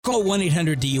Call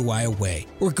 1-800-DUI-AWAY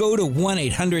or go to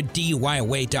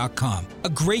 1-800-DUI-AWAY.com. A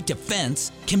great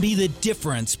defense can be the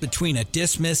difference between a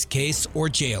dismissed case or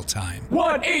jail time.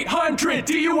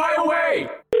 1-800-DUI-AWAY!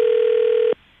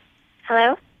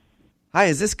 Hello? Hi,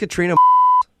 is this Katrina?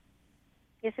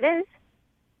 Yes, it is.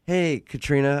 Hey,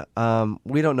 Katrina.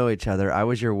 We don't know each other. I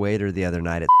was your waiter the other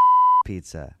night at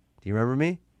Pizza. Do you remember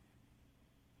me?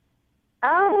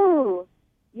 Oh,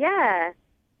 yeah.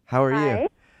 How are Hi. you?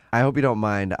 I hope you don't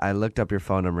mind. I looked up your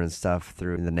phone number and stuff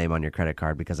through the name on your credit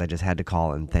card because I just had to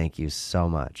call and thank you so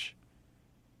much.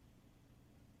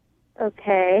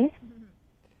 Okay.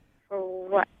 For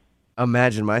what?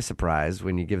 Imagine my surprise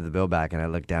when you give the bill back and I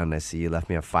look down and I see you left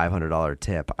me a $500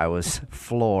 tip. I was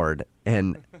floored,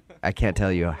 and I can't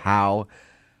tell you how,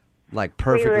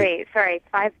 perfectly. Wait, sorry,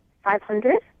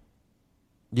 500?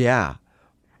 Yeah.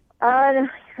 I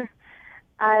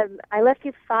left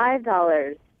you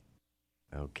 $5.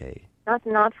 Okay.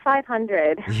 Not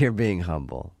 500. You're being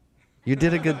humble. You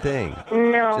did a good thing.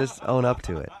 No. Just own up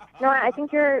to it. No, I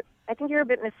think you're a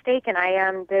bit mistaken.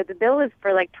 The bill was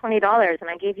for like $20 and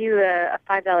I gave you a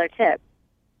 $5 tip.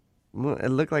 Well, it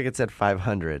looked like it said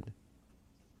 500.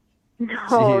 No.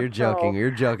 See, you're joking. No.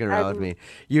 You're joking around with me.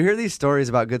 You hear these stories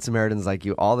about Good Samaritans like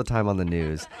you all the time on the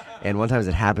news, and one time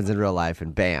it happens in real life,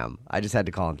 and bam! I just had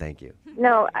to call and thank you.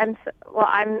 No, I'm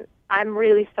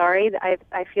really sorry.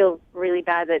 I feel really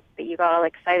bad that you got all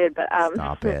excited, but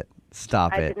Stop it.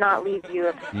 Stop I it. did not leave you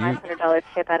a $500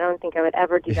 tip. I don't think I would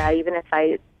ever do that, even if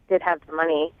I did have the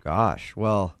money. Gosh,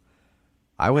 well,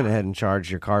 I went ahead and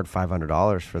charged your card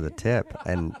 $500 for the tip,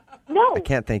 and No, I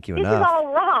can't thank you this enough. is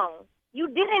all wrong. You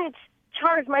didn't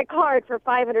charge my card for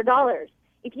 $500.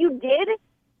 If you did,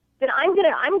 then I'm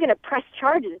gonna press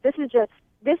charges. This is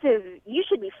you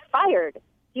should be fired.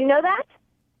 Do you know that?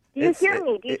 Do you hear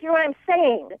me? Do you hear what I'm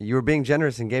saying? You were being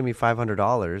generous and gave me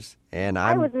 $500, and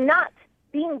I was not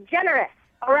being generous,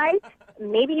 all right?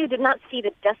 Maybe you did not see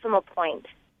the decimal point.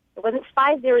 It wasn't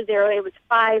 500, it was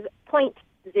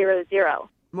 5.00.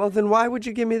 Well, then why would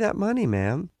you give me that money,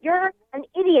 ma'am? You're an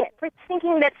idiot for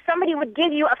thinking that somebody would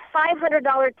give you a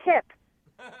 $500 tip.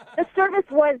 The service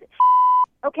was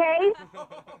okay?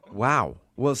 Wow.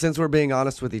 Well, since we're being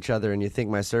honest with each other and you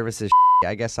think my service is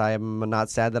I guess I am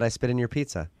not sad that I spit in your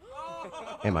pizza.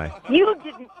 Am I? You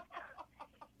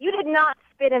did not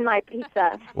spit in my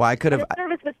pizza. Well, I could have. The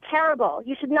service was terrible.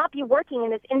 You should not be working in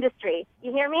this industry.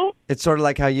 You hear me? It's sort of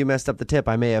like how you messed up the tip.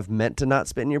 I may have meant to not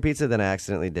spit in your pizza, then I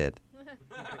accidentally did.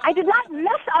 I did not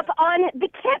mess up on the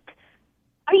tip.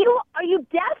 Are you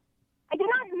deaf? I did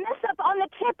not mess up on the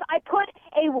tip. I put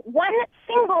a one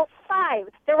single 5.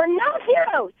 There were no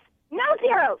zeros. No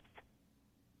zeros.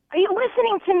 Are you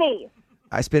listening to me?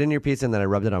 I spit in your pizza and then I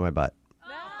rubbed it on my butt.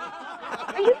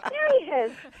 Are you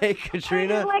serious? Hey,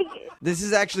 Katrina. Like, This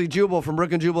is actually Jubal from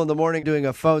Brook and Jubal in the Morning doing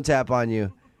a phone tap on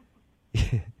you.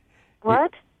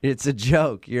 what? It's a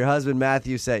joke. Your husband,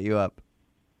 Matthew, set you up.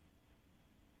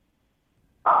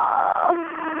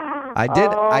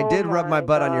 I did rub my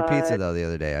butt on your pizza, though, the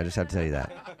other day. I just have to tell you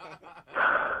that.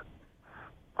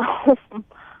 Oh,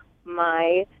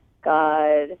 my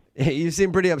God. You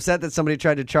seem pretty upset that somebody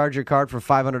tried to charge your card for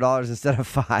 $500 instead of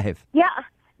 $5. Yeah,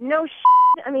 no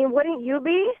I mean, wouldn't you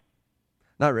be?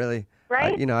 Not really.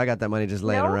 Right? I got that money just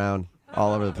laying No? around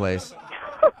all over the place.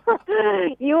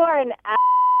 You are an